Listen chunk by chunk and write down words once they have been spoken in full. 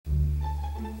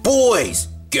Boys,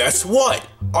 guess what?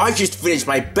 I just finished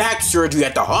my back surgery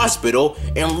at the hospital,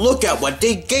 and look at what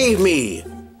they gave me.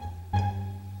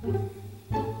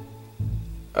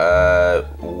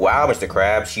 Wow, Mr.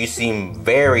 Krabs, you seem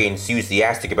very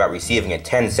enthusiastic about receiving a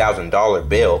 $10,000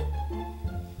 bill.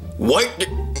 What?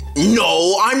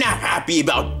 No, I'm not happy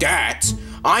about that.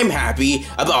 I'm happy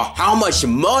about how much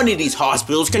money these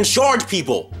hospitals can charge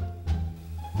people.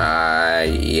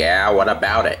 Yeah, what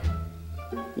about it?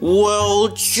 Well,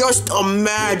 just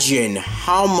imagine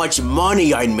how much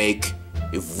money I'd make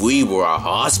if we were a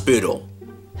hospital.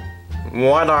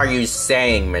 What are you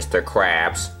saying, Mr.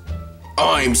 Krabs?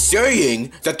 I'm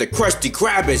saying that the Krusty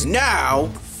Krab is now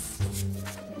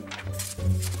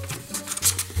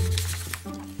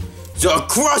the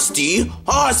Krusty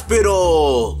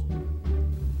Hospital!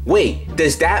 Wait,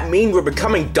 does that mean we're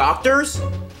becoming doctors?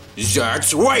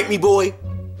 That's right, me boy.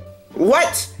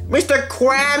 What? Mr.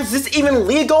 Krabs, is this even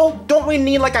legal? Don't we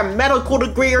need like a medical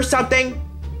degree or something?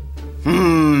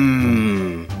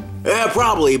 Yeah,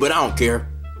 probably, but I don't care.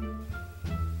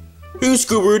 Hey,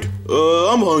 Squidward,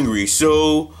 I'm hungry,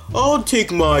 so I'll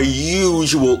take my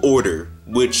usual order,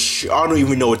 which I don't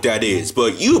even know what that is,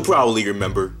 but you probably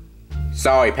remember.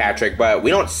 Sorry, Patrick, but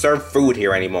we don't serve food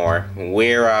here anymore.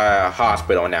 We're a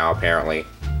hospital now, apparently.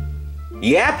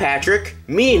 Yeah, Patrick,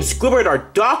 me and Squidward are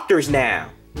doctors now.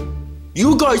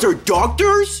 You guys are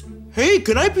doctors? Hey,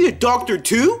 can I be a doctor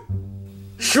too?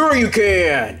 Sure you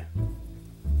can.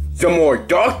 The more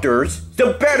doctors,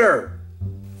 the better.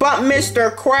 But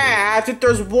Mr. Krabs, if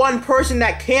there's one person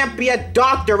that can't be a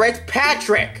doctor, it's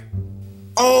Patrick.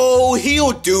 Oh,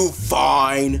 he'll do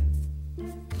fine.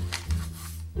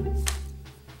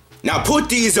 Now put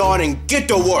these on and get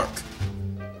to work.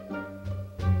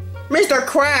 Mr.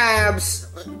 Krabs!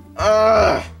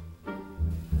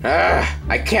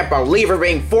 I can't believe we're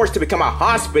being forced to become a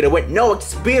hospital with no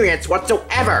experience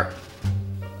whatsoever.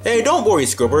 Hey, don't worry,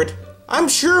 Squidward. I'm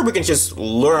sure we can just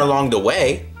learn along the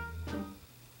way.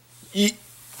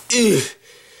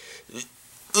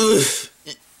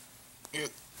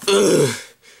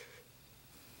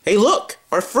 Hey, look,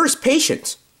 our first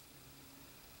patient.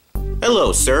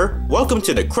 Hello, sir. Welcome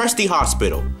to the Krusty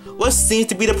Hospital. What seems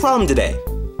to be the problem today?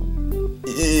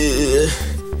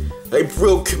 I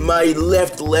broke my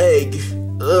left leg.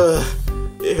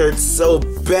 It hurts so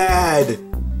bad.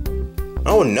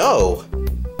 Oh no.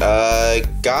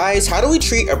 Guys, how do we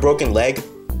treat a broken leg?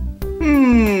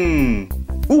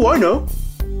 Oh, I know.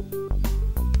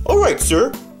 Alright,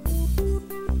 sir.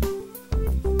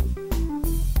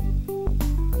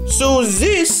 So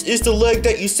this is the leg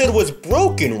that you said was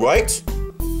broken, right?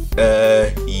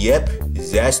 Yep,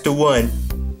 that's the one.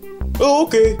 Oh,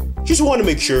 okay. Just want to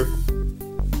make sure.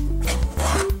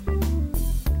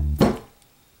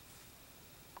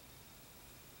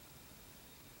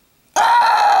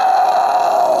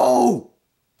 Oh!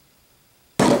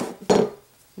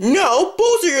 Now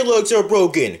both of your legs are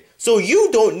broken, so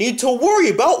you don't need to worry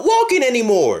about walking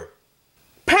anymore.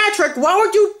 Patrick, why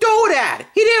would you do that?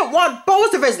 He didn't want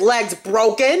both of his legs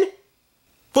broken.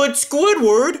 But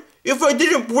Squidward, if I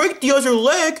didn't break the other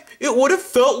leg, it would have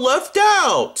felt left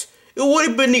out. It would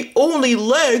have been the only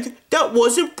leg that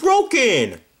wasn't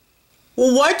broken.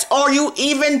 What are you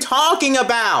even talking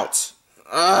about?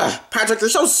 Patrick, you're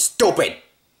so stupid.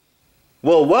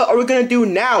 Well, what are we gonna do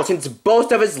now since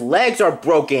both of his legs are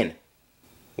broken?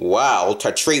 Well,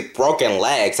 to treat broken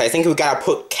legs, I think we gotta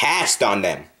put cast on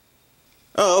them.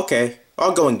 Oh, okay.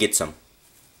 I'll go and get some.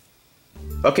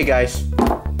 Okay, guys.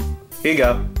 Here you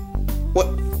go.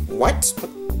 What?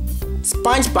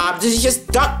 SpongeBob, this is just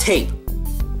duct tape.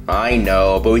 I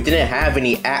know, but we didn't have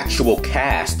any actual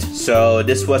cast, so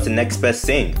this was the next best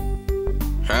thing.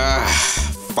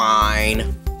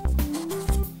 Fine.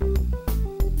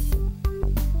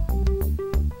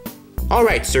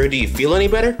 Alright, sir, do you feel any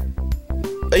better?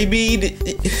 I mean,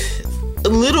 a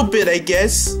little bit, I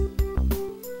guess.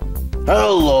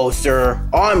 Hello, sir.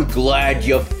 I'm glad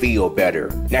you feel better.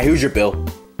 Now here's your bill.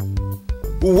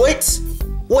 What?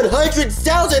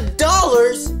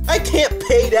 $100,000? I can't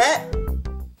pay that.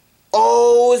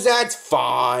 Oh, that's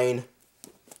fine.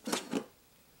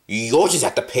 You'll just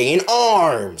have to pay in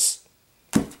arms.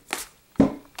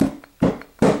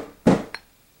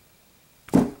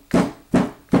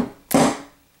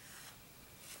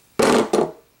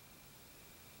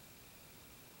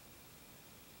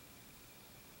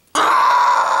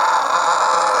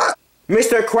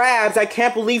 Mr. Krabs, I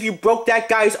can't believe you broke that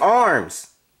guy's arms.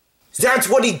 That's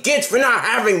what he gets for not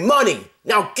having money.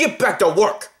 Now get back to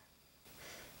work.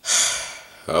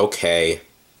 Okay.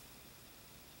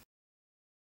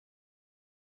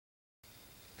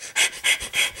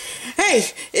 Hey,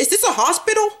 is this a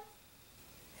hospital?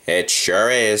 It sure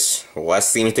is. What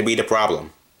seems to be the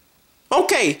problem?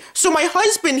 Okay, so my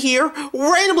husband here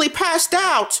randomly passed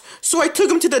out, so I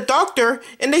took him to the doctor,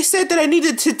 and they said that I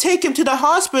needed to take him to the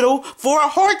hospital for a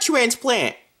heart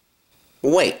transplant.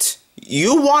 Wait,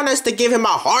 you want us to give him a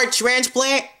heart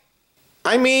transplant?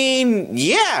 I mean,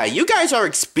 yeah, you guys are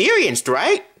experienced,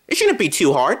 right? It shouldn't be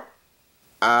too hard.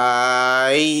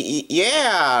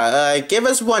 Give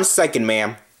us 1 second,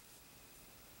 ma'am.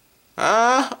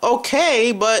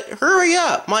 Okay, but hurry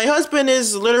up. My husband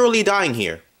is literally dying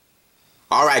here.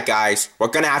 Alright guys, we're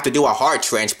gonna have to do a heart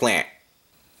transplant.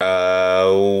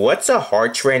 What's a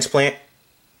heart transplant?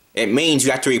 It means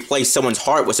you have to replace someone's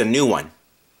heart with a new one.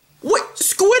 What?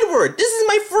 Squidward, this is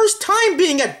my first time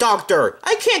being a doctor.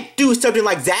 I can't do something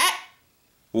like that.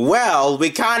 Well, we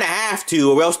kinda have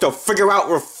to, or else they'll figure out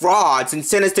we're frauds and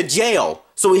send us to jail.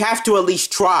 So we have to at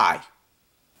least try.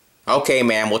 Okay,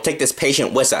 ma'am, we'll take this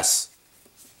patient with us.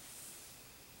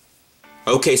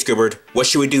 Okay, Squidward, what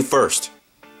should we do first?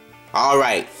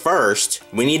 Alright, first,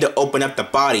 we need to open up the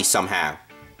body somehow.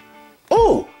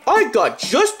 Oh, I got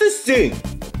just the thing.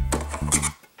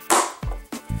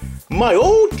 My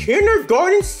old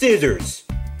kindergarten scissors.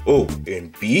 Oh,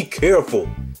 and be careful.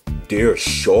 They're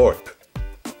sharp.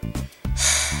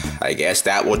 I guess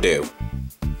that will do.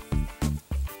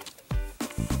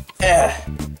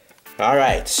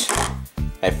 Alright,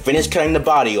 I finished cutting the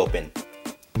body open.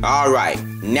 Alright,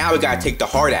 now we gotta take the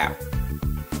heart out.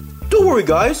 Don't worry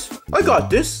guys, I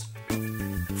got this.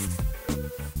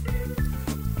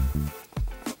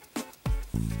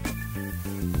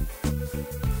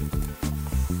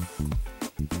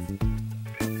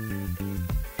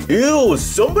 Ew,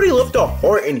 somebody left a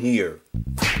heart in here.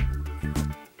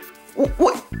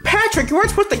 What? Patrick, you weren't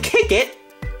supposed to kick it.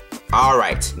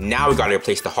 Alright, now we gotta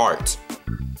replace the heart.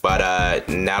 But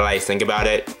now that I think about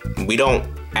it, we don't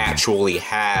actually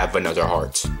have another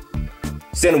heart.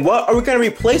 Then what are we gonna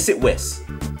replace it with?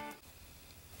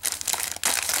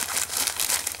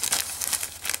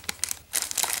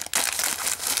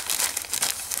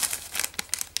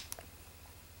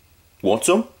 Want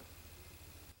some?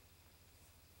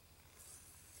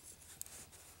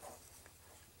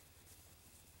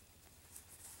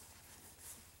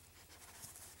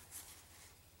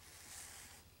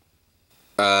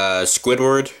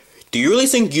 Squidward, do you really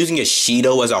think using a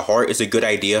Cheeto as a heart is a good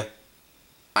idea?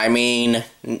 I mean,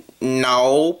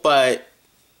 no, but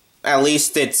at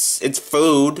least it's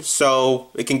food, so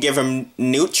it can give him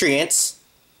nutrients.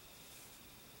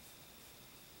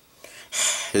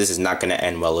 This is not gonna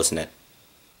end well, isn't it?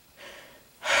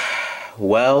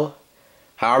 Well,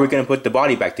 how are we gonna put the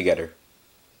body back together?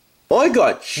 I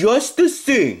got just the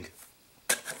thing.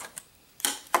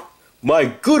 My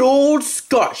good old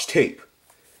Scotch tape.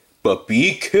 But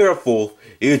be careful,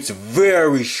 it's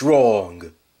very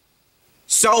strong.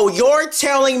 So you're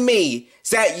telling me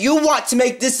that you want to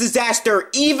make this disaster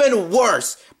even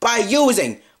worse by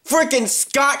using freaking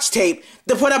Scotch tape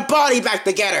to put a body back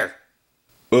together?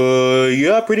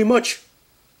 Yeah, pretty much.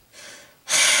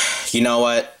 You know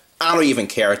what? I don't even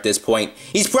care at this point.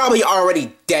 He's probably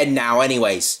already dead now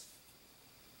anyways.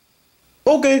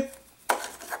 Okay.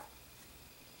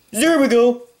 There we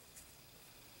go.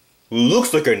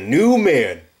 Looks like a new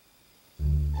man.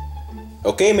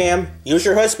 Okay, ma'am. Here's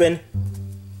your husband.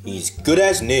 He's good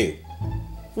as new.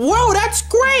 Whoa, that's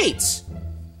great!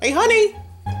 Hey, honey.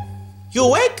 You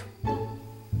awake?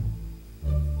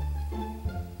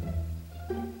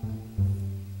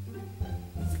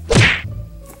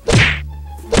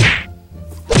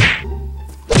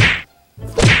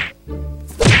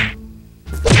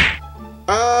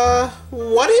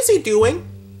 What is he doing?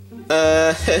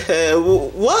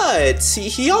 What?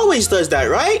 He always does that,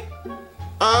 right?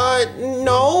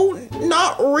 No,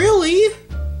 not really.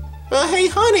 Hey,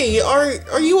 honey,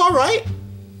 are you alright?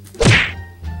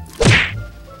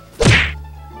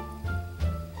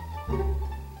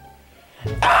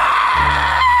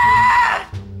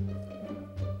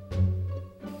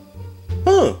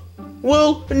 Huh.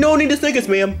 Well, no need to thank us,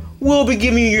 ma'am. We'll be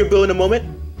giving you your bill in a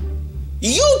moment.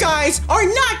 You guys are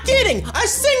not getting a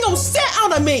single cent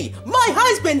out of me! My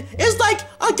husband is like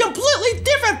a completely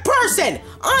different person!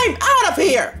 I'm out of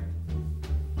here!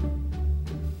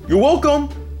 You're welcome.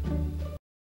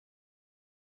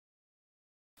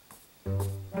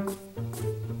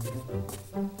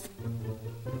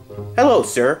 Hello,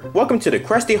 sir. Welcome to the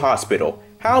Krusty Hospital.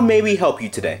 How may we help you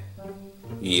today?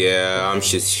 Yeah, I'm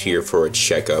just here for a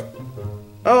checkup.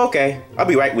 Oh, okay. I'll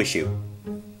be right with you.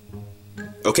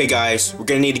 Okay guys, we're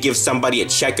gonna need to give somebody a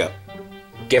checkup.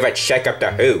 Give a checkup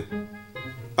to who?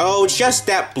 Oh, just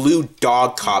that blue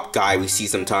dog cop guy we see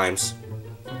sometimes.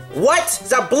 What?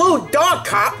 The blue dog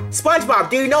cop? SpongeBob,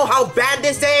 do you know how bad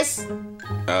this is?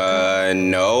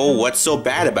 No. What's so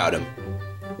bad about him?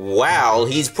 Well,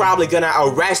 he's probably gonna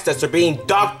arrest us for being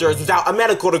doctors without a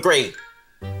medical degree.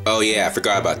 Oh yeah, I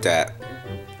forgot about that.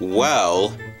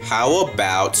 Well, how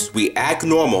about we act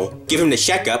normal, give him the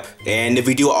checkup, and if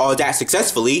we do all that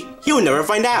successfully, he'll never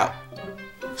find out.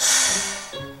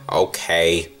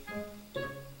 Okay.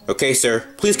 Okay, sir,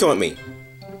 please come with me.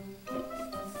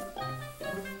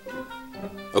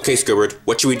 Okay, Squidward,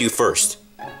 what should we do first?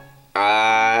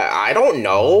 I don't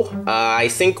know. I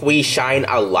think we shine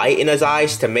a light in his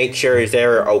eyes to make sure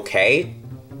they're okay.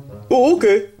 Oh,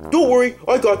 okay. Don't worry,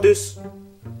 I got this.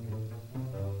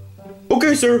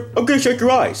 Okay, sir, I'm gonna check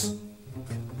your eyes.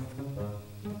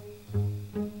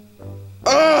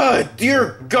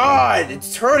 Dear God,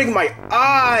 it's hurting my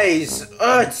eyes.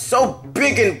 It's so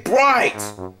big and bright.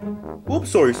 Oops,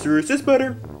 sorry, sir, is this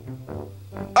better?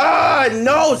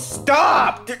 No,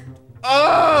 stop.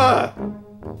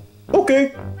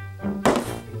 Okay.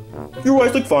 Your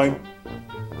eyes look fine.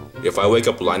 If I wake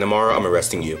up blind tomorrow, I'm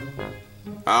arresting you.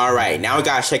 Alright, now we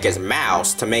gotta check his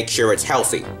mouth to make sure it's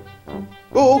healthy.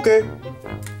 Oh, okay.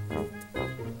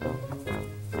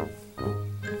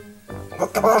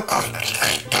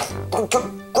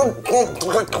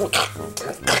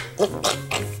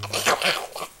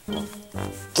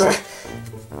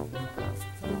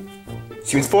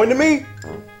 Seems fine to me.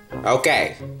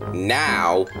 Okay,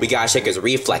 now we gotta check his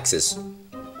reflexes.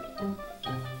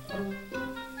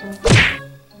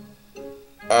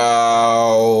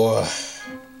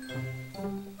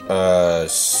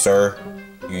 Sir,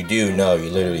 you do know you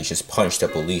literally just punched a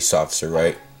police officer,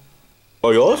 right?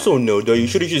 I also know that you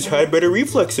should have just had better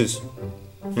reflexes.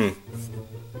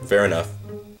 Fair enough.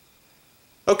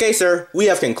 Okay, sir, we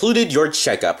have concluded your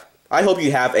checkup. I hope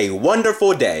you have a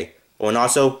wonderful day. Oh, and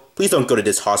also, please don't go to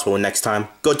this hospital next time.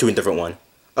 Go to a different one.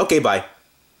 Okay, bye.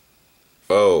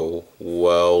 Oh,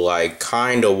 well, I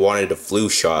kinda wanted a flu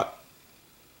shot.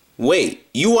 Wait,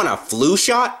 you want a flu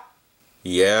shot?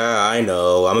 Yeah, I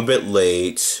know, I'm a bit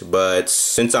late, but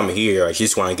since I'm here, I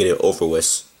just want to get it over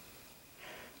with.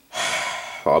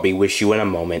 I'll be with you in a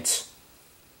moment.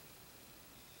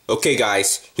 Okay,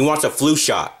 guys, he wants a flu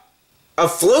shot. A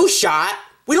flu shot?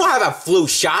 We don't have a flu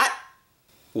shot.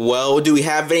 Well, do we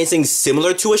have anything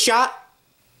similar to a shot?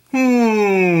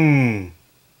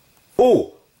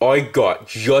 Oh, I got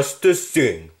just the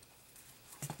thing.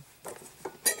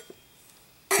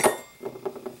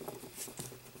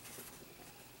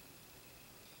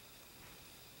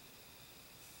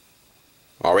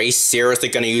 Are we seriously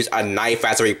gonna use a knife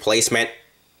as a replacement?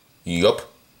 Yup.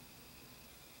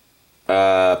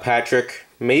 Patrick,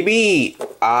 maybe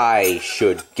I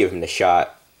should give him the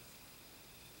shot.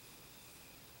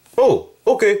 Oh,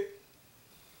 okay.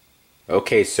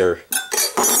 Okay, sir.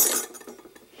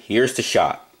 Here's the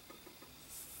shot.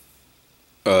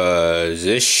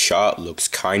 This shot looks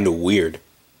kinda weird.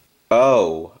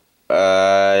 Oh,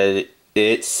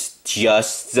 it's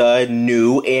just the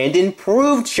new and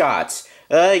improved shots.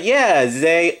 Yeah,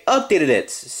 they updated it,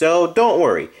 so don't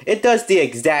worry. It does the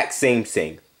exact same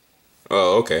thing.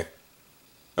 Oh, okay.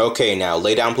 Okay, now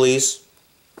lay down, please.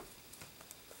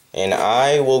 And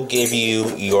I will give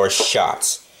you your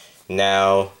shots.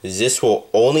 Now, this will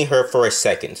only hurt for a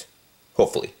second.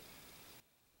 Hopefully.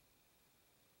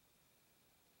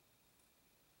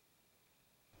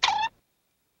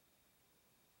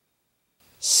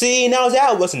 See, now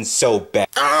that wasn't so bad.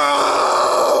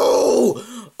 Ow!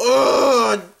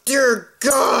 Oh, dear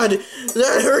God!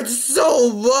 That hurts so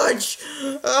much!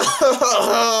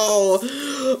 Oh!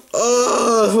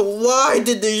 Why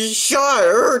did the shot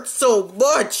hurt so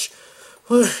much?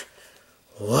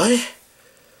 What?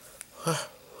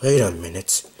 Wait a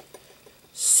minute.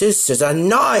 This is a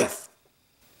knife!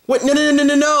 Wait,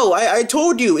 no! I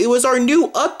told you, it was our new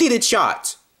updated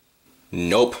shot!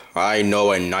 Nope, I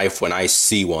know a knife when I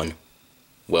see one.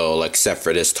 Well, except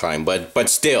for this time, but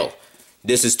still.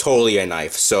 This is totally a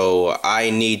knife, so I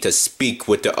need to speak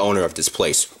with the owner of this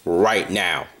place right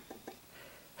now.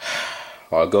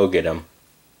 I'll go get him.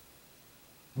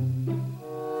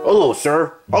 Hello,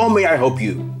 sir. How may I help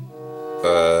you?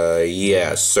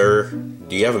 Yeah, sir.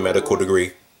 Do you have a medical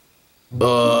degree?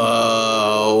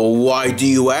 Why do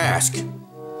you ask?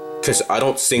 'Cause I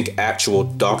don't think actual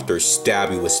doctors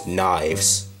stab you with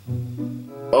knives.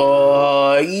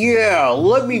 Yeah,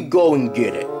 let me go and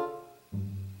get it.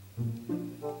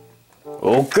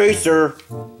 Okay, sir.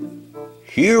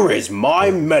 Here is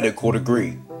my medical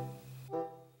degree.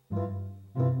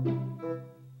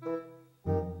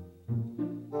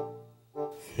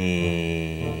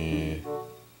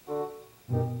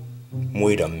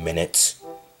 Wait a minute.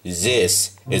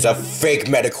 This is a fake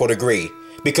medical degree.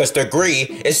 Because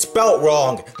degree is spelt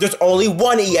wrong. There's only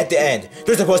one E at the end.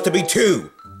 There's supposed to be two.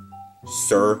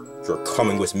 Sir, you're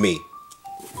coming with me.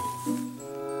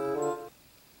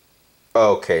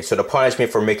 Okay, so the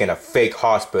punishment for making a fake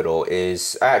hospital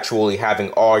is actually having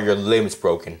all your limbs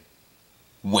broken.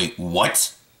 Wait,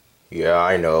 what? Yeah,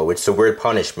 I know, it's a weird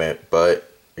punishment,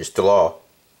 but it's the law.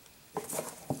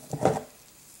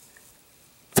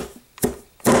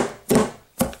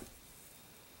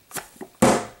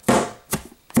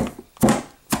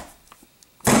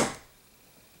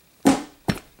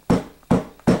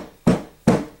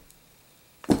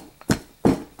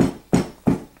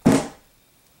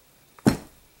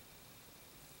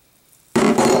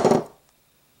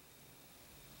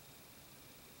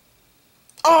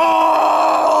 Oh!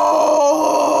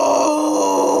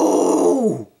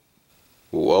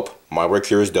 Well, my work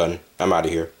here is done. I'm out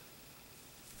of here.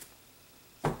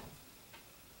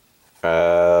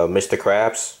 Mr.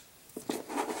 Krabs?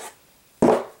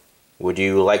 Would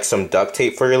you like some duct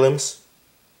tape for your limbs?